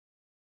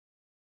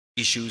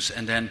issues,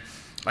 and then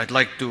I'd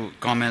like to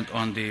comment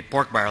on the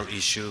pork barrel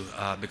issue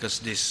because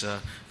this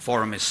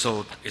forum is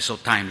so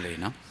timely.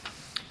 No?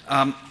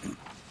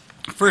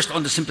 First,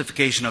 on the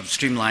simplification of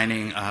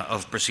streamlining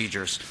of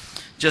procedures,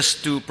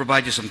 just to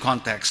provide you some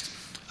context,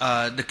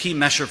 the key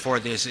measure for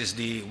this is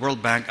the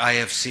World Bank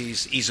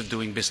IFC's Ease of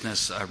Doing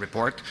Business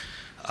report,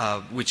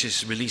 which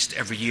is released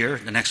every year.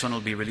 The next one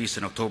will be released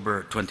on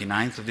October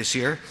 29th of this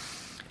year.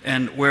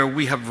 And where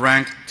we have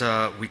ranked,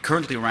 we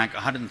currently rank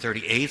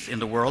 138th in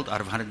the world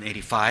out of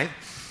 185.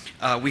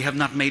 We have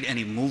not made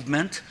any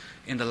movement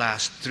in the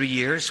last 3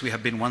 years. We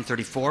have been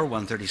 134,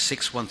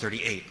 136,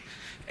 138.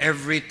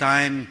 Every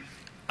time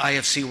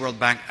IFC World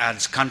Bank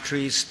adds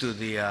countries to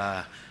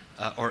the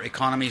or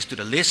economies to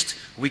the list,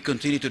 we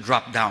continue to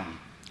drop down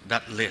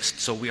that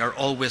list. So we are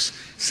always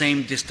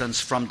same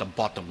distance from the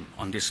bottom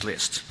on this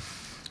list.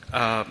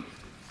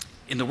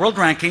 In the world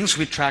rankings,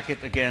 we track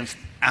it against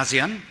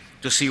ASEAN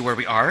to see where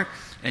we are,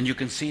 and you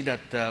can see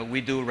that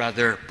we do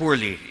rather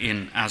poorly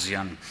in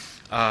ASEAN.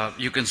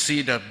 You can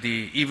see that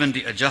even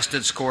the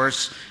adjusted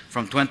scores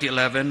from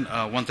 2011,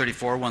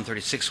 134,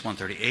 136,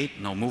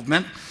 138, no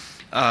movement.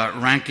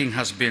 Ranking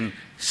has been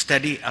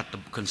steady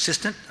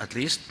consistent, at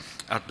least,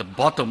 at the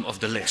bottom of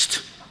the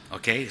list.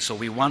 Okay, so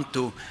we want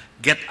to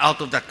get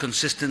out of that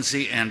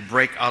consistency and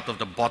break out of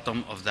the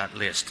bottom of that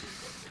list.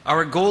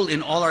 Our goal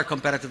in all our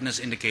competitiveness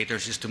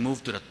indicators is to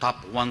move to the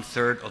top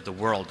 1/3 of the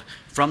world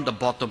from the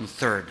bottom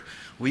third.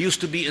 We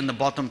used to be in the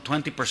bottom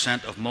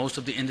 20% of most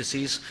of the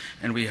indices,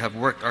 and we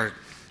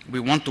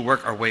want to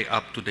work our way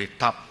up to the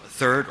top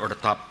third or the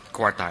top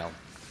quartile.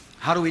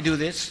 How do we do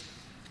this?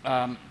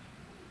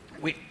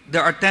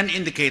 There are 10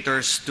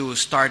 indicators to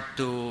start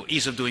to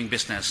ease of doing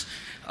business.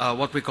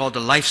 What we call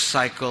the life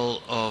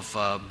cycle of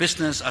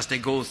business as they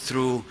go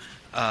through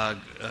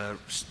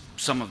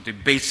some of the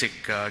basic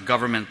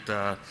government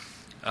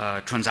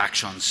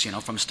transactions,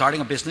 from starting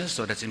a business,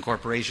 so that's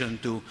incorporation,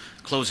 to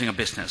closing a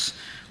business.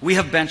 We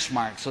have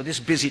benchmarks, so this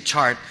busy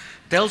chart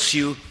tells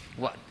you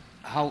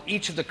how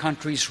each of the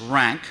countries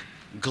rank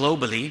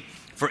globally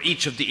for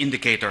each of the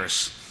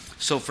indicators.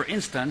 So for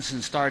instance,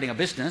 in starting a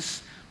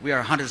business, we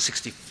are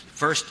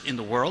 161st in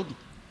the world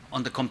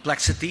on the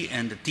complexity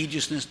and the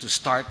tediousness to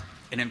start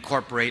and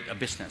incorporate a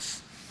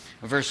business,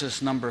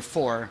 versus number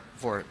 4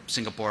 for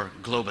Singapore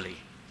globally.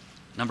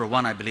 Number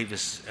 1, I believe,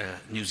 is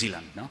New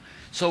Zealand. No?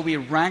 So we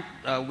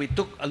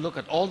took a look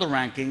at all the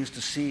rankings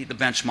to see the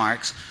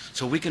benchmarks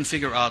so we can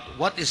figure out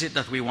what is it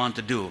that we want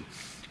to do.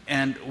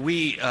 And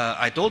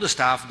I told the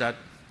staff that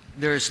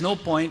there is no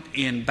point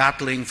in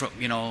battling from,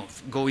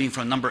 going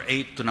from number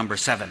 8 to number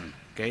 7.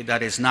 Okay?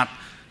 That is not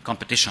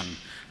competition.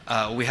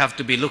 We have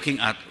to be looking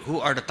at who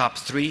are the top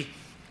 3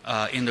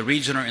 in the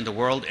region or in the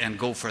world and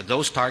go for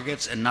those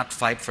targets and not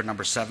fight for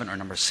number 7 or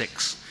number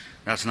 6.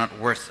 That's not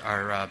worth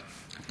our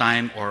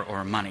time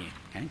or money.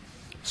 Okay?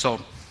 So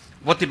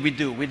what did we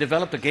do? We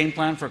developed a game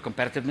plan for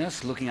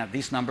competitiveness looking at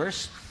these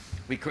numbers.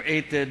 We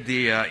created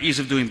the Ease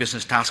of Doing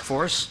Business Task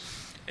Force,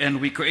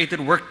 and we created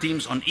work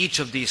teams on each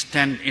of these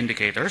 10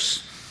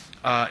 indicators.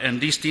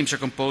 And these teams are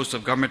composed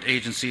of government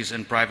agencies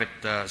and private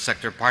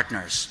sector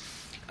partners.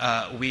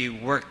 We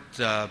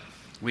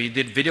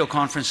did video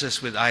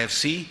conferences with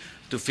IFC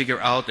to figure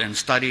out and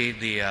study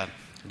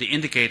the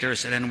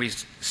indicators, and then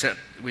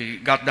we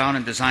got down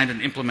and designed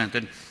and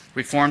implemented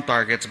reform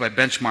targets by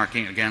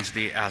benchmarking against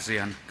the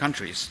ASEAN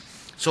countries.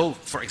 So,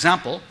 for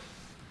example,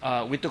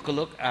 we took a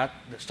look at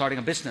starting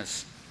a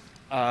business.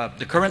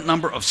 The current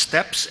number of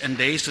steps and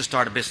days to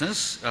start a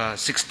business,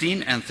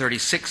 16 and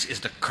 36 is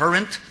the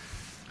current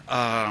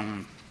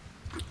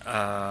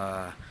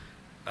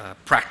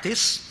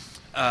practice.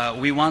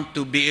 We want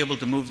to be able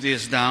to move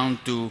this down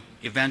to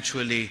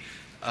eventually,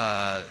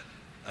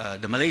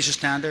 the Malaysia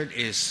standard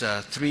is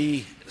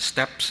 3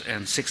 steps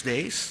and 6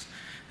 days.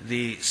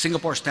 The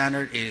Singapore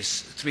standard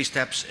is 3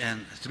 steps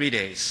and 3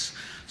 days.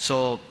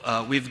 So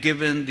we've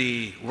given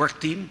the work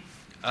team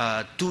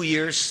 2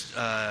 years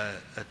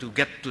to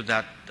get to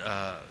that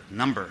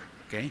number,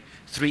 okay?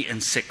 3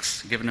 and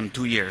 6, giving them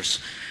 2 years.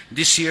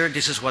 This year,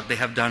 this is what they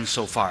have done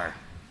so far.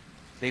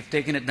 They've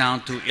taken it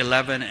down to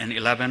 11 and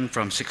 11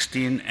 from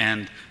 16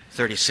 and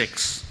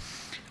 36.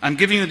 I'm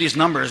giving you these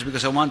numbers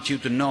because I want you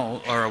to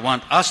know, or I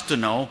want us to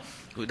know,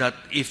 that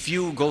if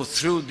you go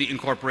through the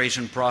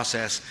incorporation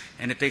process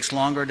and it takes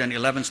longer than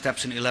 11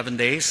 steps in 11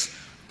 days,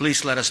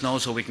 please let us know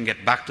so we can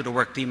get back to the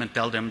work team and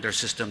tell them their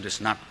system is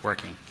not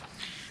working.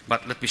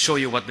 But let me show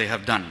you what they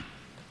have done.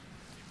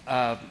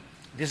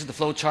 This is the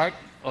flow chart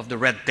of the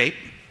red tape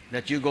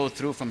that you go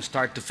through from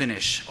start to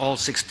finish, all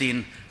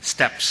 16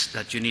 steps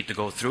that you need to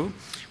go through.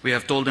 We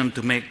have told them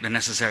to make the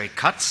necessary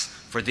cuts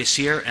for this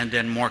year and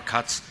then more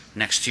cuts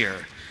next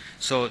year.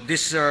 So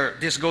this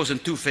goes in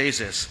 2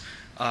 phases,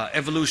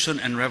 evolution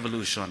and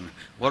revolution.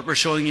 What we're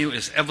showing you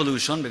is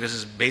evolution because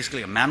it's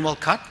basically a manual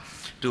cut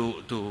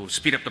to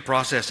speed up the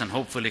process and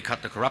hopefully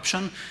cut the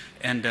corruption.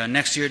 And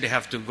next year they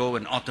have to go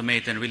and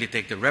automate and really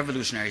take the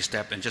revolutionary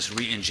step and just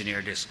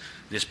re-engineer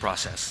this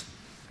process.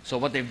 So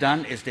what they've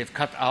done is they've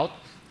cut out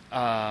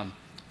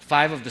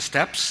 5 of the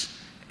steps,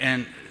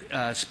 and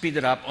speed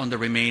it up on the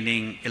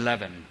remaining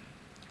 11.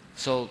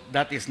 So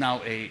that is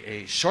now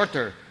a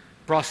shorter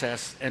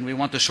process, and we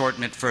want to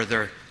shorten it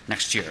further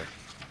next year.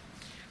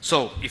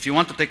 So if you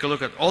want to take a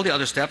look at all the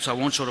other steps, I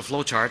won't show the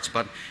flow charts,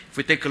 but if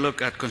we take a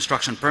look at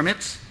construction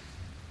permits,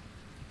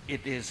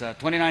 it is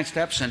 29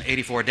 steps and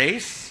 84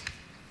 days.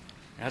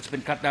 That's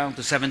been cut down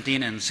to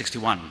 17 and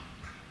 61.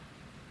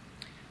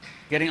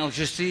 Getting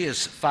electricity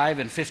is 5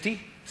 and 50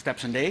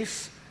 steps and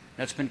days.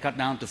 That's been cut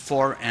down to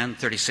 4 and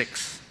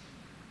 36.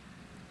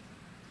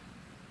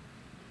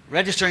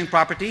 Registering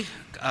property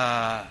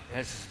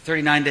has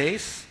 39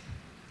 days.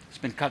 It's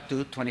been cut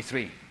to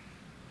 23.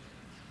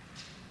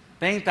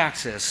 Paying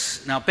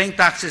taxes. Now, paying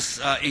taxes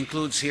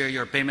includes here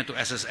your payment to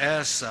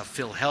SSS,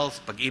 PhilHealth,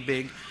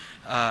 Pag-ibig,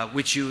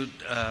 which you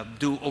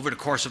do over the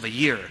course of a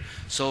year.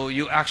 So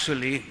you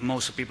actually,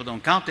 most people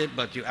don't count it,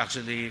 but you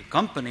actually,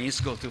 companies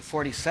go through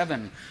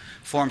 47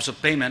 forms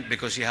of payment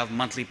because you have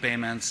monthly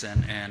payments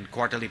and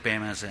quarterly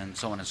payments and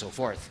so on and so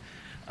forth.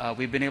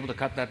 We've been able to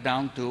cut that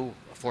down to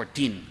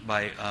 14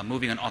 by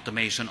moving an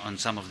automation on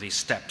some of these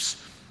steps.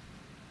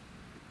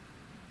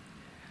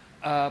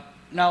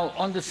 Now,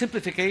 on the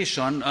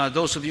simplification,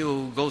 those of you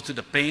who go through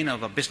the pain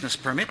of a business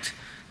permit,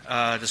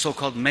 the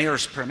so-called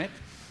mayor's permit,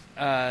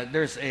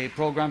 there's a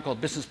program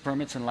called Business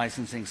Permits and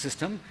Licensing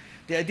System.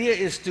 The idea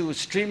is to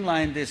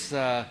streamline this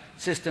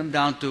system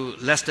down to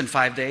less than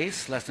 5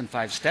 days, less than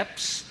 5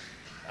 steps,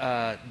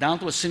 down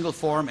to a single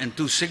form and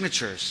 2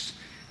 signatures.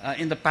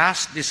 In the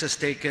past, this has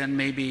taken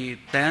maybe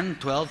 10,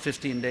 12,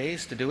 15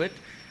 days to do it.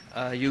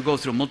 You go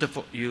through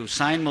you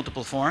sign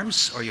multiple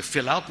forms, or you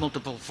fill out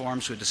multiple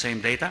forms with the same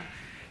data,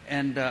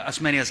 and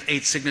as many as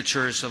 8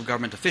 signatures of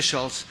government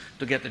officials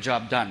to get the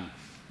job done.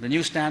 The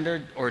new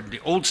standard, or the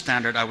old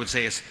standard, I would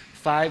say, is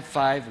 5,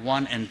 5,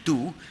 1, and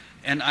 2,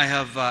 and I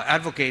have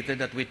advocated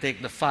that we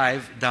take the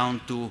 5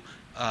 down to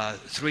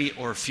 3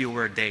 or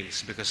fewer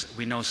days, because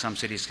we know some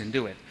cities can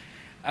do it.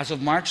 As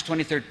of March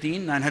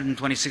 2013,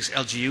 926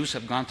 LGUs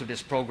have gone through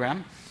this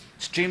program,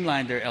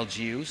 streamlined their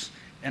LGUs,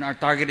 and our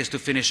target is to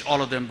finish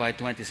all of them by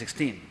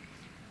 2016.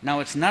 Now,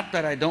 it's not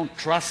that I don't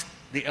trust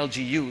the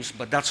LGUs,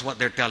 but that's what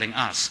they're telling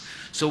us.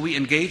 So we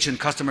engage in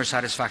customer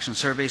satisfaction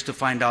surveys to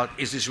find out,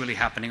 is this really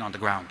happening on the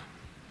ground?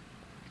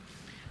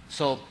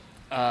 So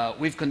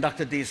we've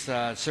conducted these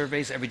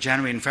surveys every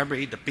January and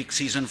February, the peak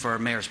season for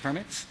mayor's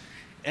permits,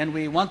 and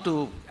we want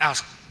to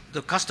ask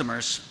the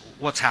customers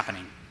what's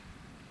happening.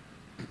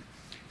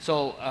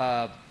 So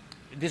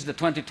this is the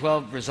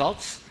 2012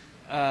 results.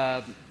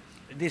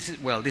 This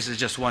is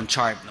just one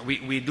chart.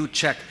 We do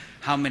check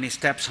how many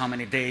steps, how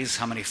many days,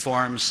 how many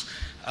forms,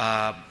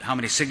 how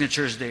many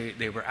signatures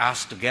they were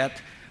asked to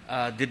get.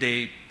 Did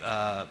they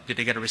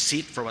get a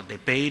receipt for what they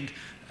paid,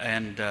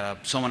 and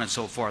so on and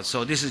so forth.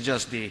 So this is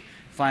just the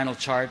final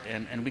chart,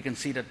 and we can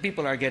see that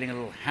people are getting a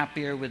little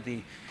happier with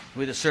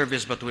the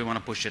service, but we want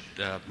to push it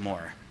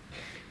more.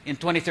 In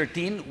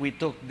 2013, we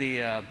took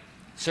the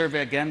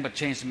survey again, but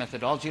changed the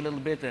methodology a little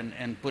bit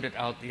and put it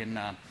out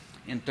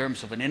in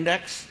terms of an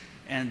index.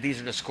 And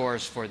these are the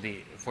scores for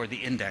the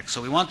index.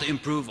 So we want to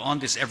improve on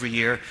this every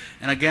year.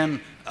 And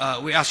again,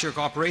 we ask your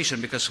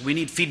cooperation because we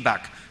need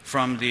feedback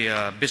from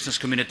the business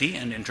community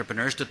and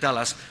entrepreneurs to tell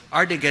us,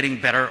 are they getting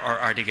better or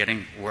are they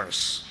getting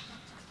worse?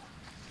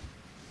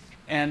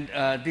 And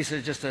this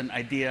is just an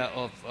idea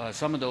of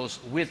some of those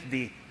with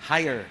the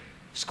higher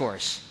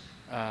scores.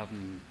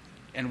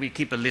 And we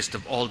keep a list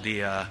of all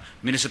the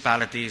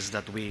municipalities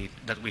that we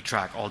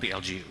track, all the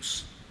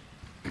LGUs.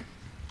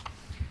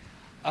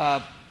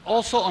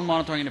 Also on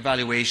monitoring and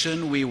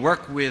evaluation, we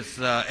work with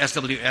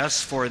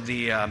SWS for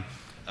the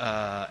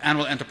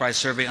Annual Enterprise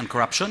Survey on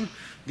Corruption.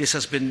 This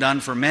has been done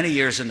for many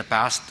years in the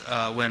past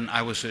when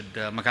I was with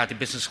Makati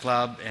Business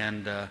Club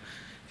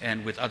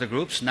and with other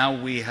groups. Now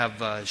we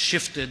have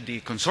shifted the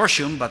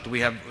consortium, but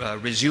we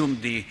have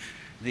resumed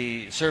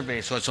the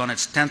survey, so it's on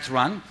its 10th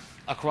run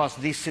across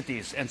these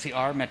cities: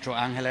 NCR, Metro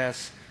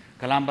Angeles,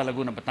 Calamba,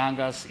 Laguna,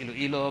 Batangas,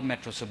 Iloilo,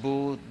 Metro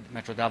Cebu,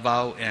 Metro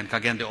Davao, and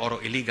Cagayan de Oro,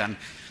 Iligan,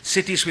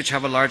 cities which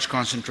have a large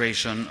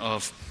concentration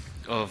of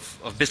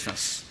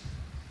business.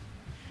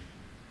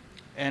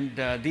 And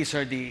these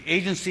are the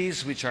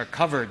agencies which are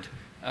covered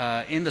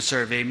in the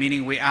survey,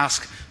 meaning we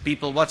ask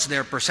people what's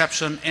their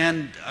perception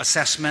and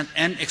assessment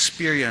and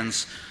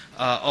experience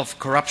of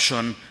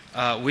corruption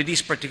with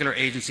these particular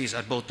agencies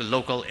at both the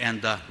local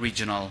and the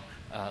regional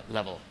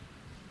level.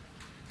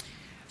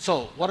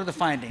 So what are the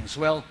findings?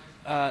 Well,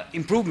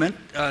 improvement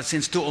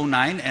since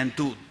 2009 and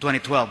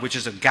 2012, which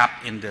is a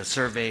gap in the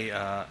survey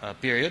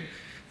period.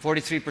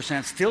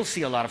 43% still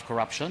see a lot of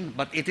corruption,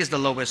 but it is the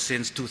lowest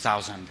since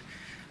 2000.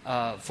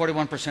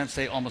 41%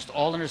 say almost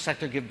all in their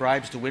sector give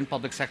bribes to win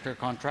public sector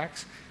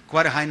contracts.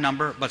 Quite a high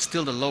number, but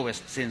still the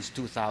lowest since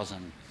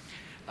 2000.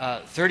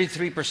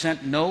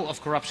 33% know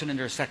of corruption in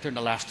their sector in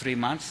the last 3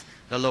 months,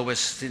 the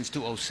lowest since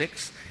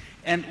 2006.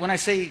 And when I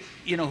say,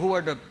 who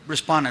are the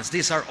respondents,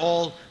 these are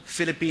all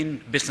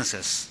Philippine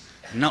businesses.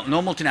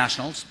 No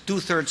multinationals,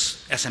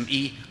 2/3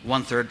 SME,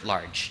 1/3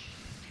 large.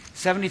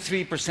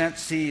 73%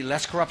 see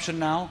less corruption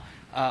now.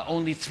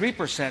 only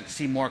 3%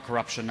 see more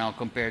corruption now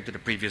compared to the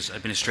previous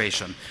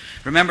administration.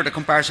 Remember, the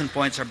comparison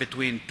points are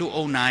between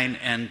 2009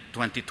 and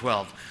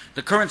 2012.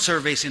 The current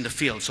survey is in the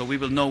field, so we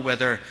will know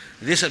whether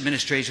this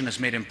administration has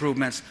made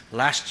improvements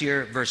last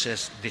year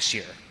versus this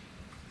year.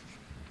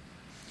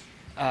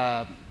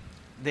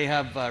 They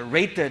have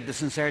rated the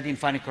sincerity in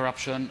fighting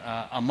corruption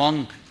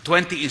among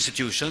 20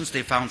 institutions.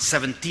 They found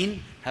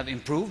 17 have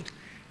improved.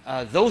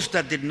 Those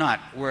that did not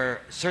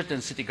were certain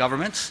city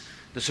governments,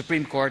 the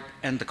Supreme Court,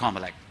 and the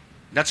COMELEC.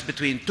 That's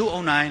between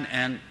 2009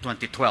 and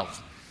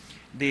 2012.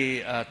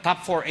 The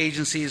top 4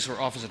 agencies were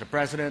Office of the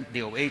President,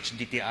 DOH,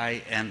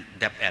 DTI, and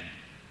DepEd.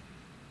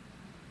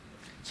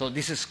 So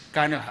this is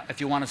kind of, if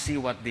you want to see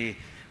what the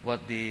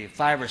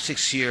 5 or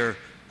 6 year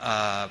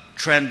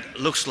trend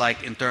looks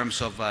like in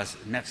terms of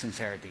net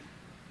sincerity.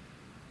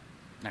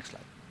 Next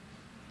slide.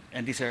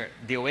 And these are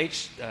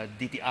DOH,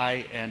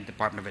 DTI, and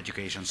Department of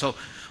Education. So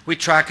we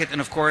track it, and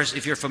of course,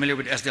 if you're familiar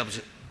with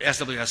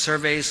SWS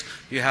surveys,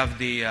 you have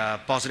the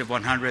positive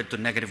 100 to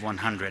negative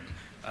 100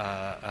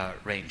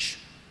 range.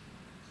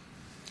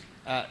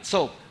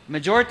 So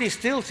majority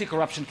still see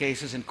corruption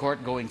cases in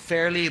court going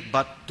fairly,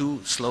 but too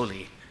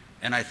slowly.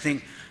 And I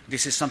think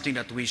this is something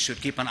that we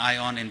should keep an eye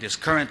on in this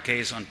current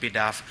case on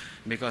PDAF,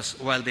 because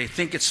while they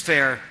think it's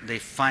fair, they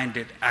find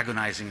it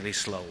agonizingly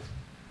slow.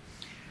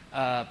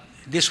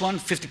 This one,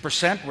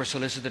 50% were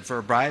solicited for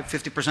a bribe,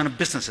 50% of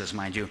businesses,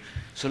 mind you,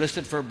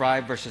 solicited for a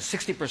bribe versus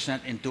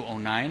 60% in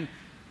 2009.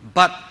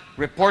 But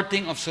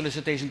reporting of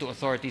solicitation to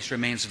authorities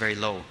remains very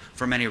low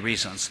for many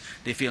reasons.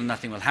 They feel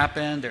nothing will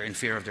happen, they're in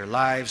fear of their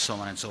lives, so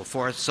on and so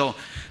forth. So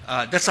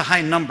that's a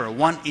high number.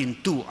 1 in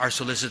 2 are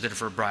solicited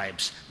for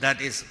bribes.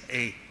 That is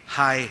a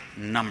high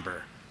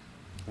number.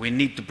 We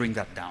need to bring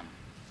that down.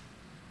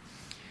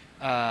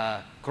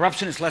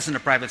 Corruption is less in the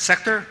private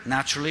sector.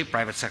 Naturally,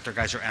 private sector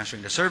guys are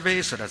answering the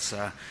surveys, so that's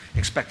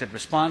expected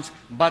response.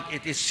 But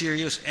it is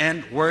serious,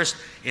 and worse,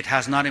 it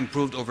has not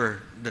improved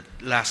over the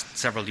last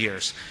several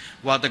years.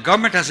 While the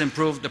government has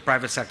improved, the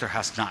private sector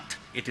has not.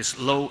 It is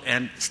low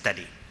and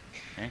steady.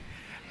 Okay?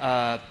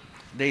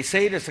 They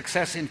say the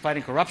success in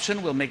fighting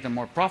corruption will make them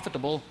more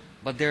profitable,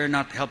 but they're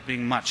not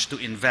helping much to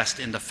invest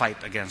in the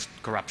fight against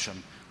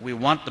corruption. We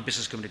want the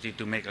business community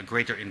to make a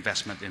greater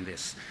investment in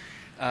this.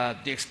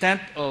 The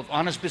extent of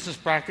honest business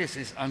practice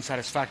is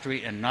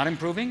unsatisfactory and not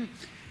improving.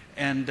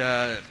 And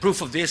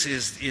proof of this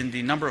is in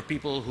the number of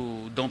people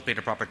who don't pay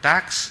the proper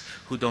tax,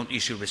 who don't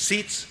issue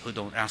receipts, who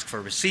don't ask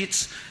for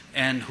receipts,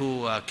 and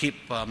who keep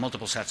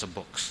multiple sets of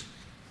books.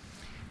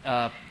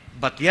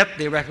 But yet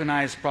they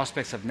recognize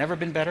prospects have never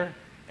been better,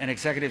 and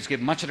executives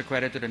give much of the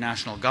credit to the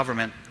national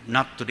government,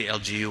 not to the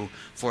LGU,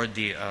 for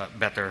the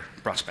better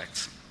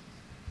prospects.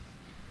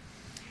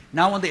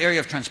 Now on the area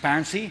of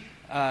transparency,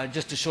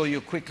 just to show you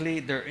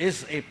quickly, there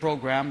is a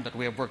program that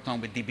we have worked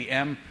on with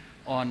DBM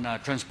on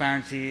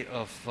transparency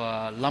of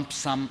lump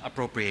sum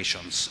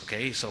appropriations.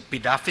 Okay, so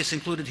PDAF is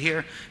included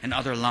here and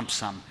other lump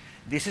sum.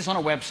 This is on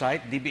a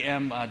website,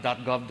 dbm.gov.ph,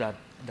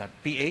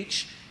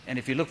 and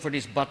if you look for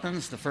these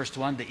buttons, the first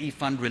one, the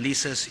e-fund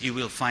releases, you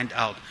will find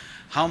out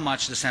how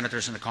much the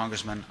senators and the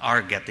congressmen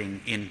are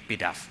getting in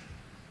PDAF.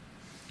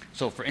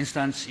 So for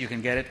instance, you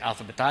can get it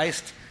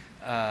alphabetized,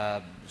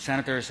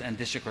 senators and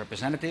district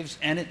representatives,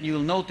 and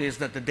you'll notice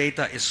that the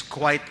data is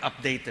quite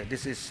updated.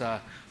 This is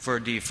for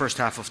the first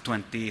half of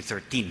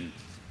 2013.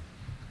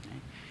 Okay.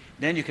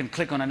 Then you can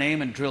click on a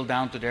name and drill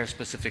down to their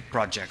specific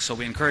project. So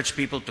we encourage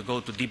people to go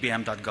to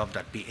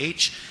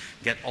dbm.gov.ph,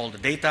 get all the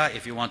data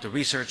if you want to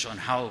research on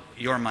how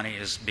your money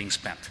is being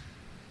spent,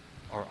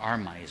 or our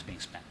money is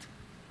being spent.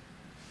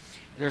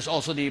 There's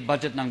also the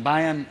Budget ng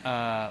Bayan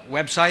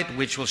website,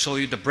 which will show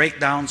you the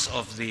breakdowns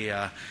of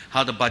the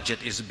how the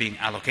budget is being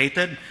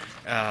allocated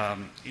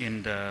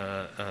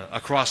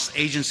across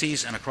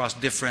agencies and across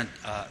different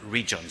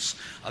regions.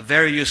 A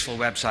very useful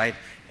website,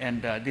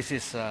 and this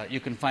is you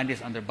can find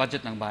this under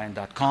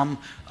budgetnangbayan.com,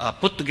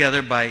 put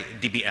together by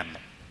DBM.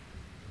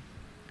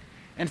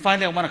 And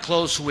finally, I want to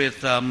close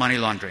with money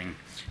laundering.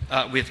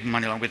 With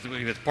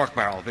pork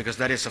barrel, because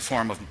that is a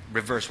form of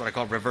what I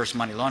call reverse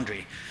money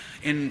laundering.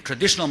 In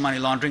traditional money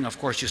laundering, of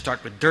course, you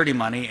start with dirty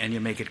money and you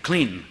make it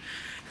clean.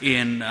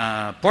 In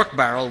pork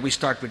barrel, we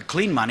start with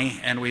clean money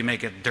and we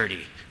make it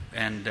dirty.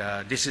 And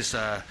this is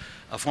a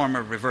form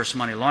of reverse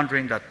money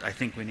laundering that I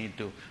think we need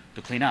to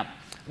clean up.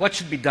 What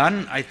should be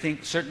done? I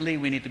think certainly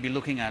we need to be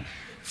looking at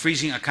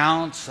freezing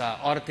accounts,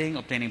 auditing,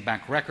 obtaining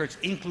bank records,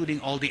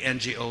 including all the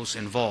NGOs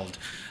involved.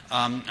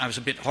 I was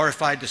a bit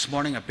horrified this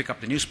morning. I picked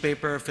up the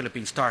newspaper,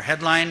 Philippine Star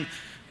headline,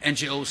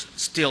 NGOs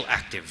still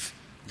active.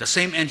 The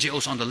same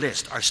NGOs on the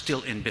list are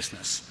still in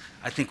business.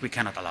 I think we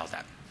cannot allow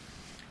that.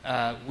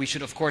 We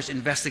should, of course,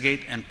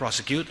 investigate and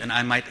prosecute, and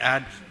I might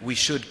add, we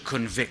should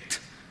convict.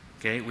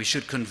 Okay, we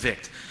should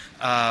convict.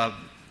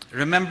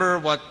 Remember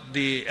what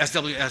the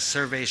SWS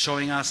survey is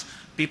showing us?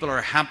 People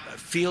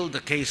feel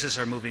the cases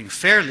are moving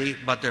fairly,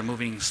 but they're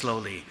moving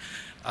slowly.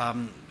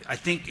 I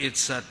think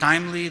it's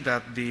timely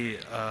that the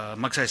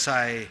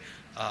Magsaysay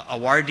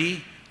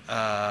awardee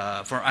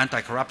for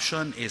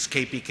anti-corruption is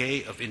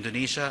KPK of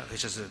Indonesia,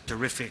 which has a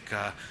terrific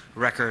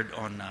record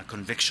on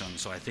conviction.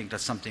 So I think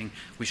that's something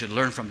we should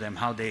learn from them,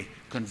 how they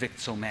convict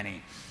so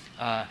many.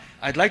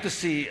 I'd like to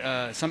see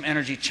some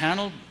energy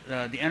channeled,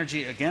 the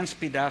energy against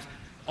PDAF,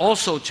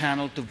 also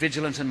channeled to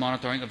vigilance and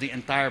monitoring of the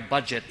entire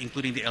budget,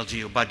 including the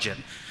LGU budget.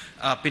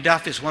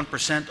 PDAF is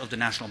 1% of the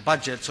national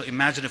budget, so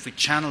imagine if we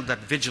channel that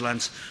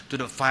vigilance to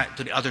the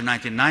other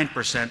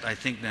 99%. I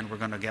think then we're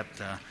going to get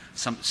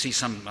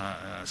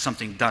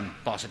something done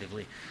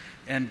positively.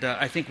 And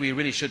I think we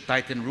really should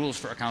tighten rules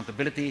for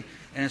accountability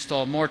and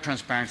install more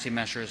transparency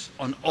measures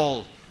on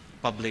all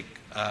public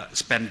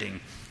spending.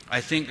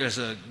 I think there's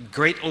a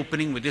great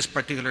opening with this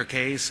particular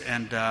case,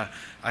 and I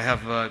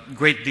have a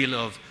great deal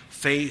of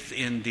faith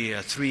in the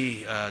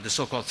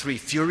so-called three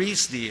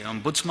Furies, the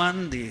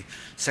Ombudsman, the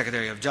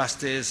Secretary of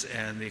Justice,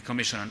 and the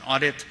Commission on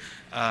Audit,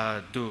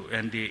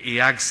 and the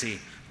IAGSI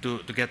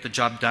to get the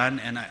job done.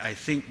 And I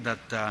think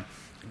that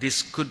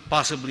this could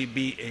possibly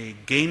be a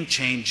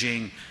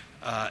game-changing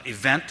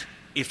event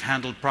if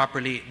handled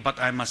properly, but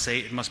I must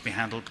say it must be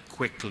handled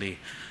quickly.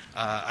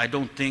 I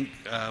don't think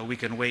we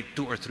can wait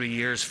 2 or 3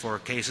 years for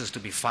cases to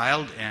be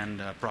filed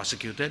and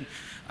prosecuted.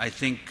 I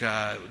think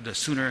the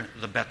sooner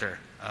the better,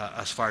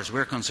 as far as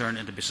we're concerned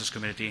in the business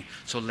community,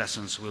 so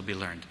lessons will be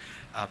learned.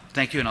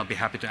 Thank you, and I'll be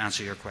happy to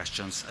answer your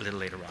questions a little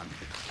later on.